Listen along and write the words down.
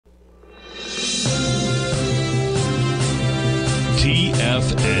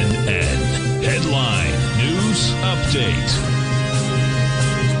TFNN. Headline News Update.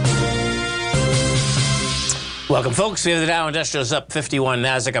 Welcome, folks. We have the Dow Industrials up 51,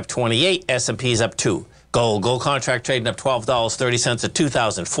 NASDAQ up 28, S&P's up 2. Gold contract trading up $12.30 at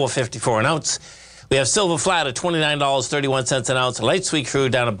 $2,454 an ounce. We have silver flat at $29.31 an ounce. Light sweet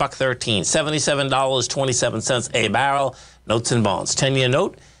crude down $1.13, $77.27 a barrel. Notes and bonds. 10-year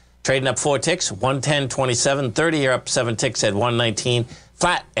note trading up 4 ticks, 110.27. 30-year up 7 ticks at 119.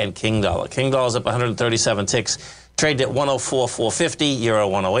 Flat and King dollar. King dollar's up 137 ticks. Traded at 104.450. Euro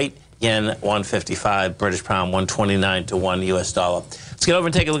 108. Yen 155. British pound 129 to 1 U.S. dollar. Let's get over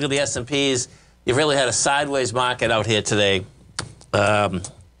and take a look at the S&Ps. You've really had a sideways market out here today.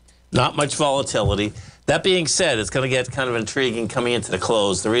 Not much volatility. That being said, it's going to get kind of intriguing coming into the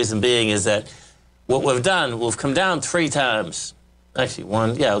close. The reason being is that what we've done, we've come down 3 times. Actually,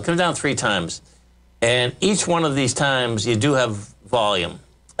 we'll come down 3 times. And each one of these times, you do have volume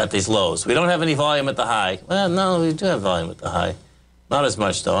at these lows. We don't have any volume at the high. Well, no, we do have volume at the high. Not as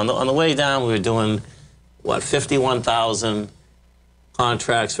much, though. On the way down, we were doing, 51,000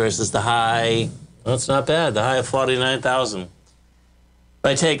 contracts versus the high. Well, that's not bad. The high of 49,000.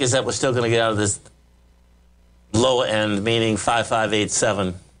 My take is that we're still going to get out of this lower end, meaning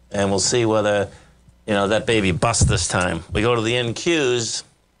 5587, and we'll see whether, that baby busts this time. We go to the NQs.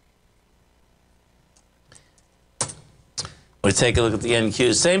 We take a look at the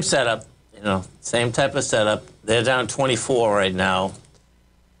NQs. Same setup, same type of setup. They're down 24 right now.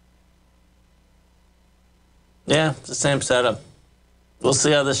 Yeah, it's the same setup. We'll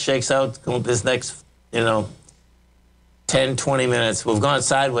see how this shakes out this next, 10, 20 minutes. We've gone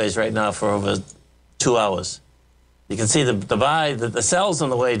sideways right now for over 2 hours. You can see the sells on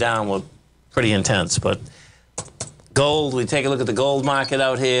the way down were pretty intense. But gold, we take a look at the gold market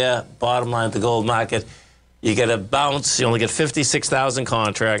out here. Bottom line, the gold market, you get a bounce. You only get 56,000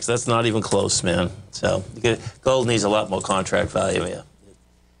 contracts. That's not even close, man. So gold needs a lot more contract value here.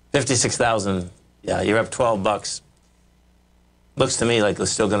 56,000, yeah, you're up $12. Looks to me like we're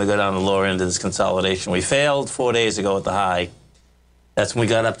still going to go down the lower end of this consolidation. We failed 4 days ago at the high. That's when we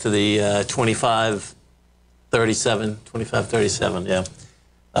got up to the 25.37, yeah.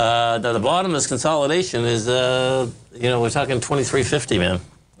 Now the bottom of this consolidation is, we're talking 23.50, man.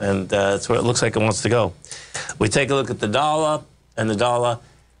 And that's where it looks like it wants to go. We take a look at the dollar, and the dollar,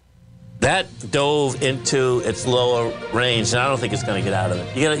 that dove into its lower range, and I don't think it's going to get out of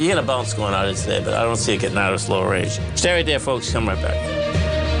it. You get a bounce going out of it today, but I don't see it getting out of its lower range. Stay right there, folks. Come right back.